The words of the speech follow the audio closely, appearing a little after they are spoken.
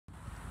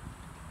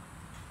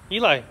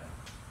Eli.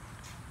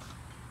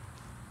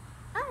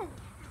 Oh,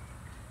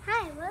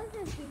 hi,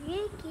 welcome to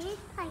New Kids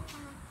Podcast.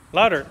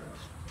 Louder.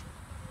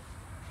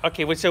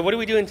 Okay, so what are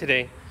we doing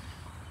today?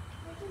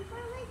 Looking for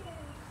lizards.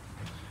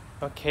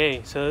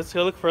 Okay, so let's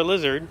go look for a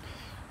lizard.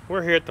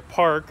 We're here at the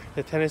park,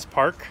 the tennis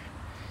park.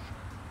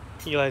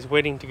 Eli's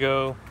waiting to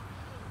go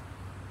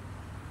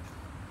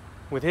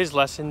with his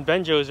lesson.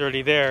 Benjo's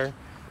already there.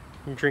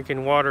 I'm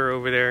drinking water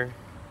over there.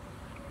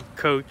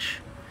 Coach.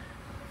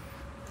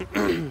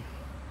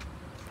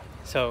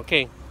 So,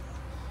 okay.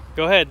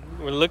 Go ahead.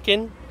 We're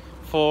looking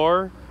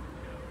for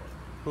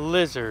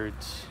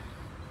lizards.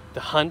 The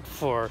hunt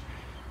for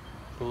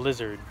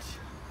lizards.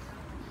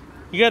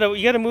 You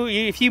gotta move.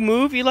 If you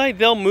move, Eli,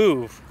 they'll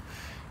move.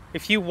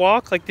 If you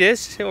walk like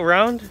this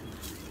around,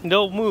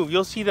 they'll move.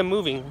 You'll see them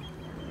moving.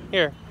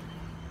 Here.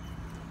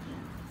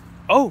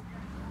 Oh,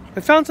 I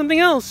found something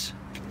else.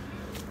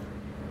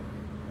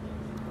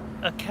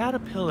 A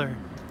caterpillar.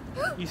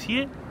 You see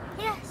it?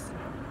 Yes.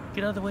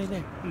 Get out of the way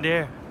there.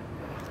 There.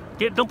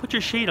 Don't put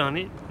your shade on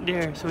it.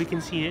 There, so we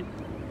can see it.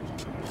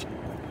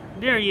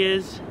 There he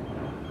is.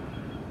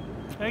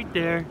 Right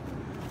there.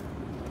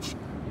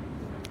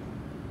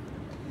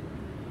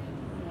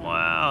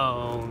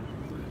 Wow.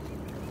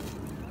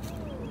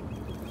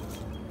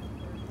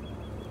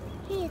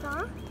 He's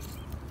on.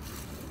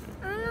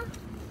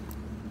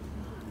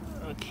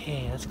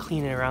 Okay, let's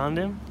clean it around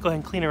him. Go ahead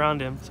and clean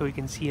around him so we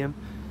can see him.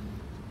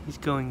 He's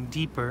going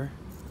deeper.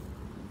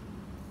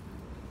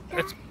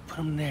 Let's put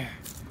him there.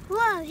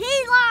 Whoa,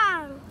 he's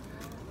long.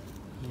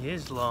 He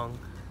is long.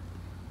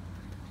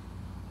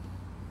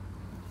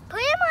 Put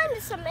him on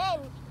the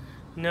cement.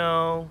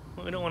 No,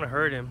 we don't want to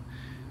hurt him.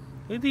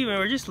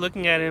 We're just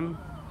looking at him.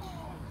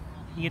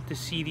 You get to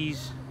see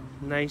these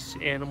nice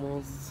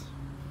animals.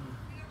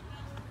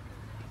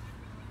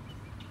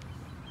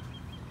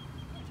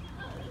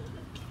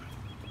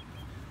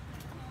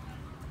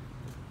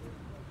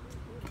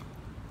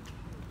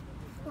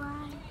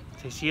 Why?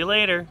 Say see you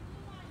later.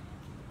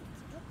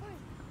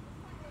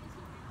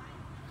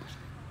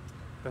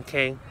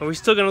 Okay, are we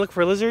still gonna look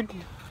for a lizard?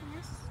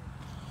 Yes.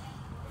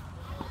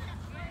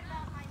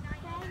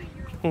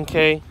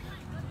 Okay.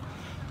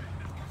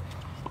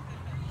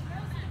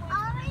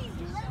 Always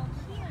look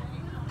here.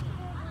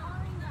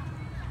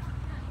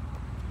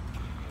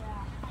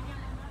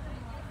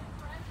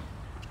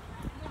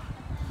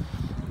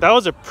 That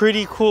was a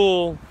pretty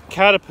cool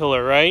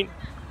caterpillar, right?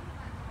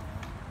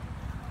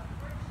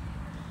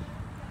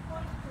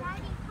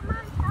 Daddy, come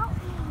on, help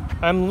me.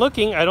 I'm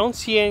looking, I don't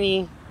see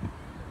any.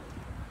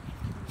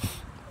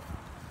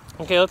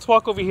 Okay, let's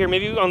walk over here,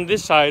 maybe on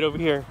this side over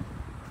here.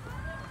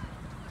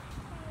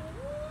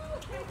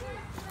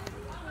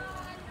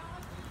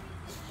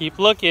 Keep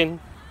looking.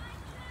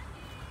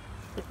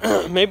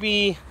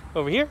 Maybe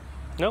over here?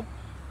 Nope.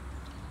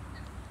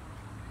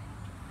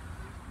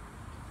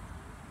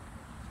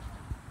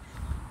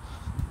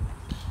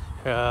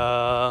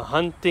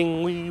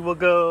 Hunting we will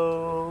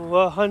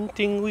go,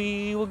 hunting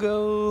we will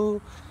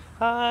go.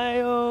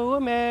 Hi-oh,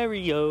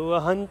 Mario,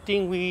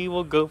 hunting we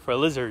will go for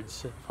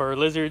lizards. For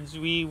lizards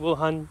we will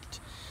hunt.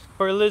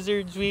 For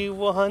lizards we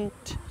will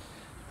hunt.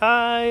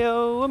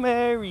 Hi-oh,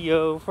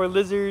 Mario, for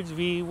lizards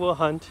we will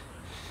hunt.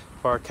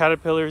 For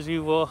caterpillars we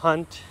will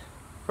hunt.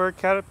 For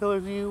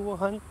caterpillars we will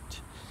hunt.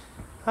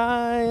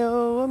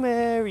 Hi-oh,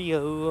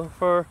 Mario,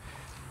 for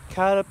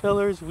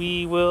caterpillars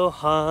we will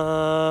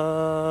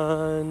hunt.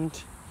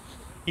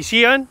 You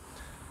see one?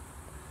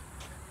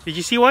 Did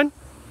you see one?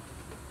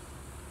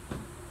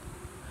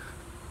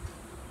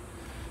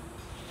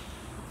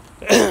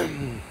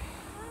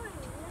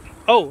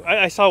 Oh,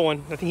 I saw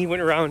one. I think he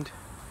went around.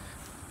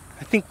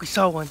 I think we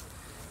saw one.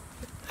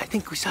 I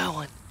think we saw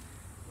one.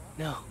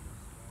 No,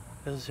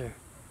 those are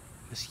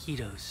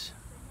mosquitoes.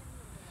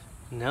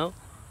 No,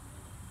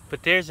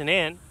 but there's an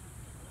ant.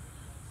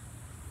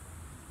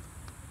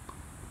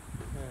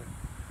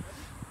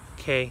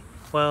 Okay,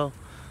 well,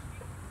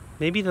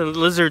 maybe the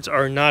lizards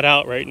are not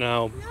out right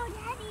now. No,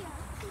 Daddy,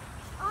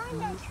 on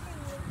the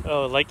tree.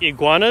 Oh, like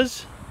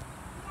iguanas?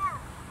 Yeah.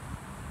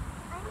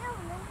 I know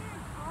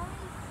lizards always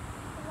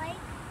like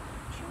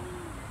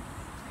trees.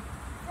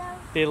 So,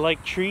 They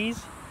like trees?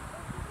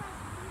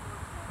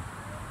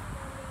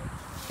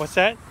 because What's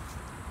that?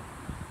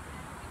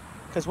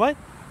 Because what?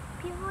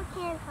 people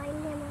can't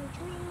find them on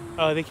trees.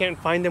 Oh, they can't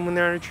find them when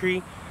they're on a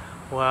tree?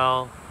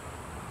 Well,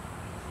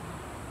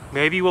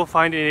 maybe we'll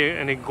find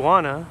an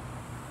iguana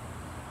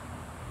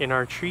in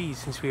our trees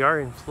since we are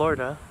in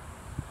Florida.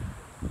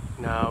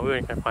 No, we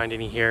ain't gonna find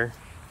any here.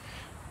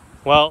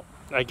 Well,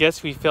 I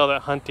guess we failed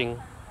at hunting.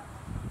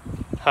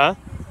 Huh?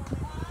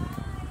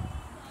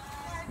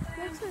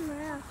 Look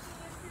somewhere else.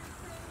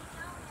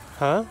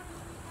 Huh?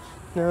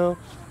 No.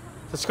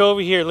 Let's go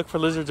over here, look for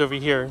lizards over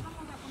here.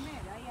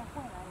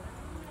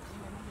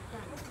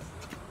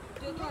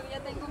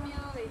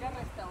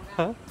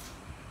 Huh?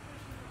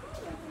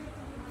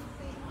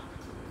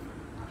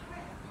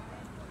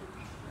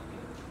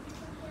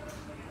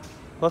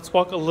 Let's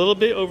walk a little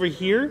bit over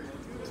here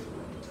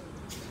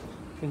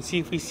and see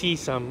if we see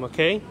some,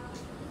 okay?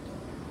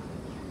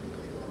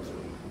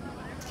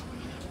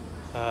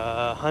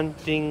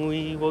 Hunting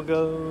we will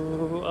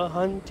go,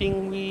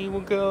 hunting we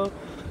will go.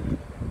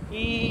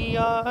 We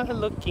are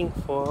looking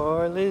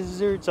for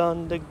lizards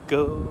on the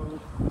go.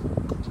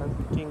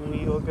 Hunting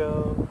we will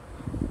go,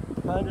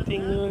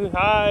 hunting.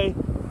 Hi.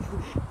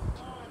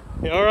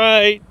 All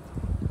right.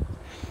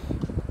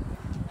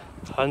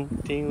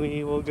 Hunting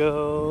we will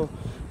go,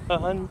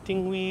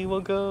 hunting we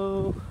will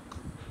go.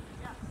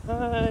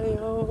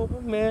 Hi-oh,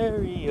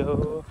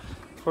 Mario.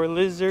 For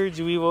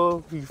lizards we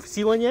will. You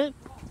see one yet?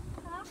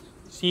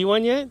 See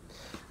one yet?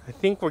 I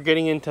think we're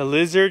getting into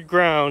lizard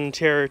ground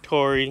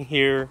territory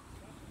here.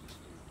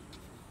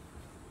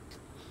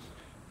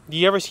 Do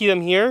you ever see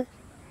them here?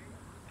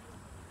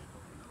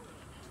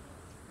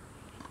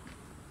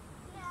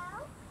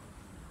 No.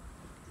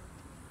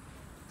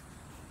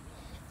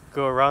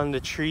 Go around the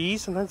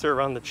trees. Sometimes they're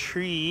around the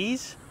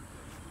trees.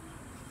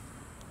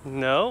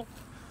 No.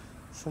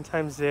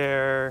 Sometimes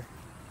they're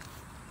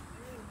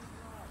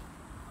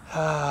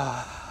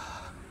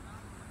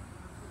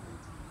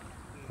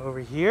over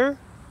here.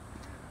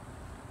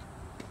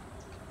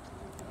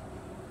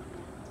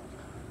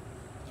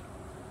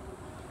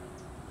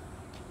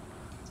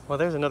 Well,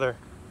 there's another.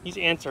 These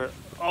ants are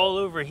all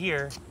over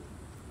here.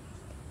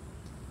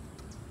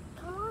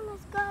 Come on,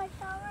 let's go,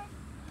 Summer.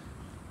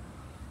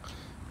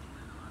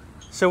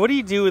 So what do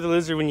you do with a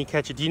lizard when you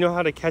catch it? Do you know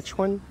how to catch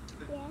one?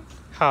 Yes.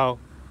 How?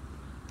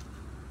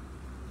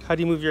 How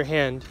do you move your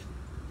hand?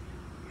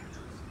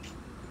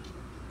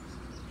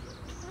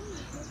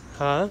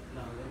 Huh?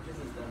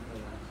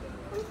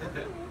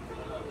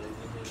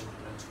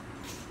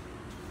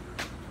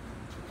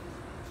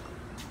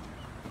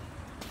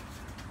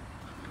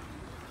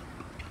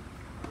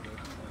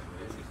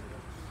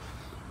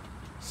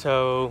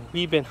 So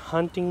we've been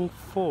hunting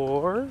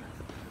for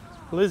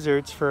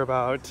lizards for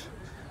about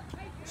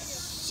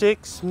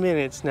 6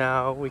 minutes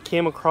now. We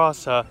came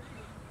across a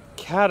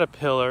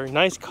caterpillar,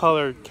 nice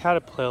colored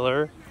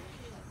caterpillar.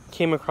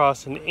 Came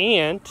across an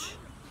ant.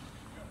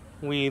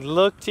 We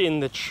looked in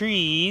the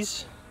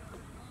trees.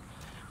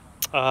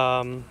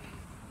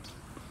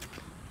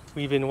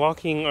 We've been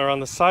walking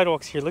around the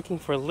sidewalks here looking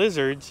for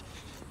lizards,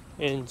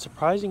 and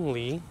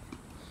surprisingly,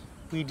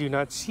 we do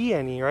not see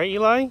any, right,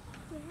 Eli?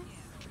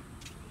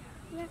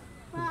 Yes.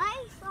 Well,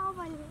 I saw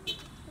one.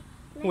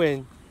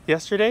 When?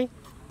 Yesterday?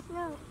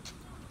 No.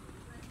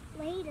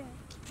 Later.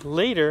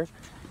 Later?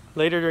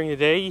 Later during the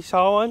day you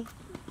saw one?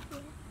 Yeah.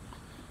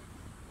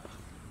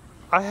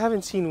 I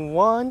haven't seen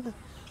one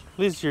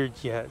lizard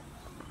yet.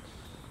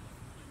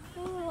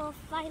 We will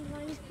find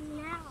one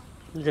now.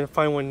 You're gonna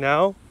find one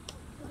now?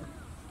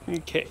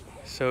 Okay,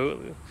 so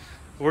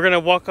we're gonna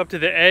walk up to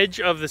the edge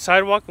of the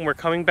sidewalk and we're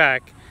coming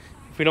back.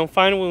 If we don't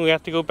find one, we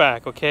have to go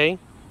back, okay?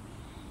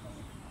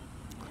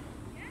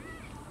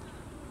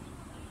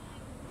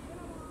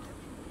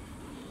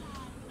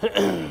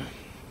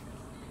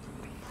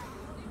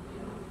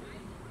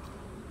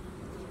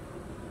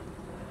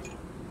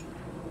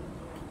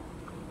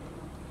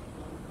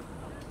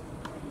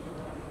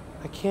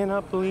 I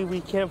cannot believe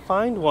we can't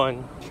find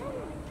one.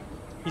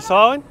 You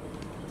saw one?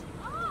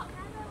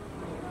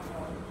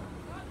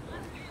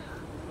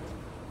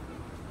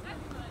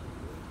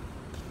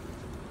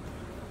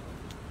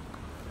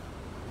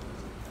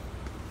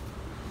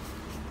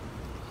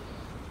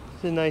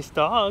 It's a nice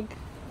dog.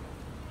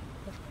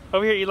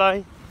 Over here,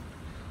 Eli.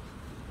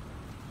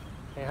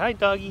 Hey, hi,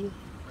 doggy.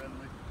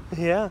 Friendly.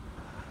 Yeah.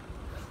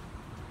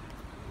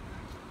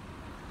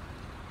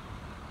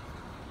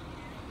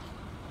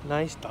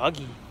 Nice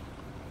doggy.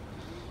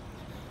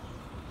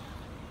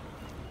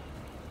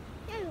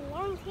 He has a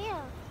long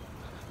tail.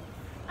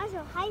 That's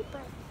a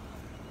hyper.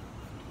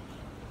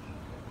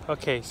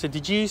 Okay, so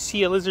did you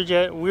see a lizard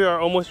yet? We are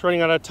almost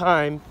running out of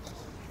time.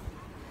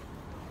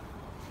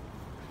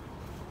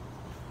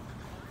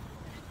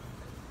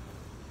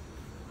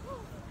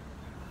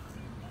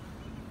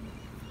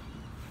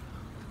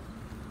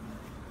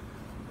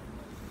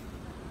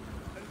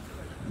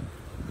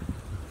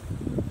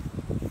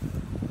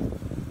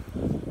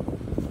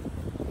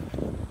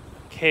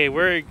 Okay,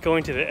 we're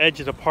going to the edge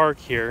of the park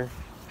here,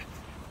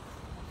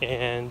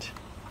 and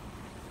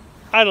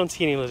I don't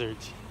see any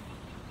lizards.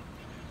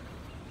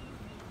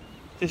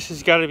 This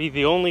has got to be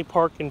the only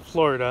park in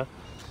Florida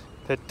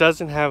that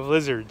doesn't have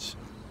lizards.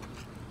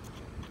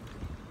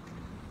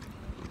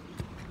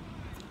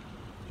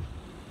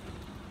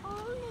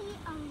 Only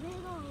a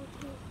little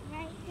bit,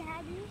 right,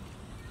 Daddy?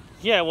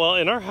 Yeah, well,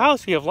 in our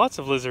house we have lots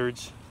of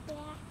lizards. Yeah.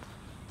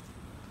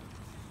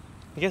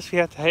 I guess we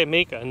have to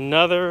make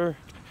another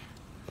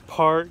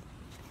part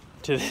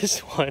to this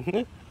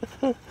one.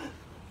 How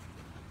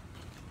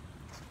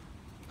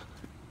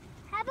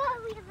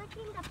about we look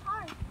in the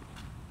park?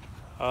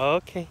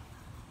 Okay.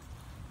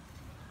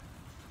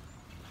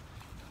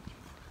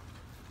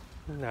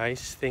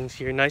 Nice things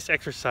here, nice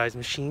exercise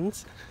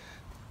machines.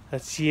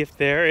 Let's see if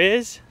there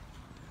is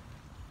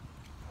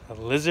a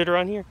lizard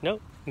around here.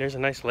 Nope, there's a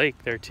nice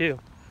lake there too.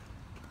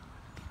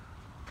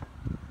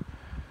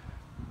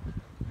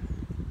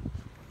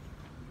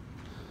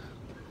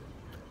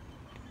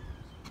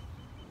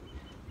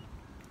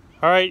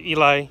 All right,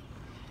 Eli,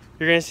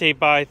 You're gonna say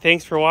bye.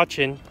 Thanks for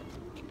watching.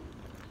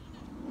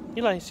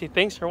 Eli, say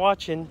thanks for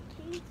watching.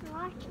 Thanks for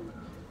watching.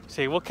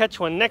 Say we'll catch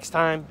one next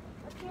time.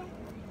 Okay.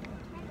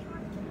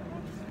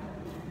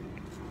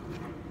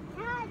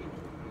 Dad,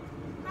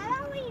 how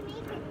about we make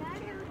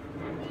another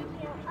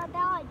video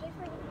about a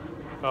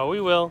different Oh,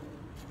 we will.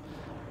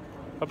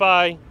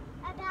 Bye-bye.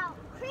 about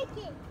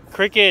cricket?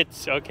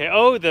 Crickets. Okay.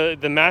 Oh, the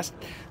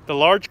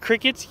large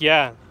crickets?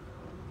 Yeah.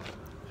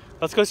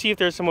 Let's go see if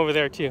there's some over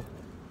there too.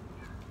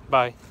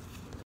 Bye.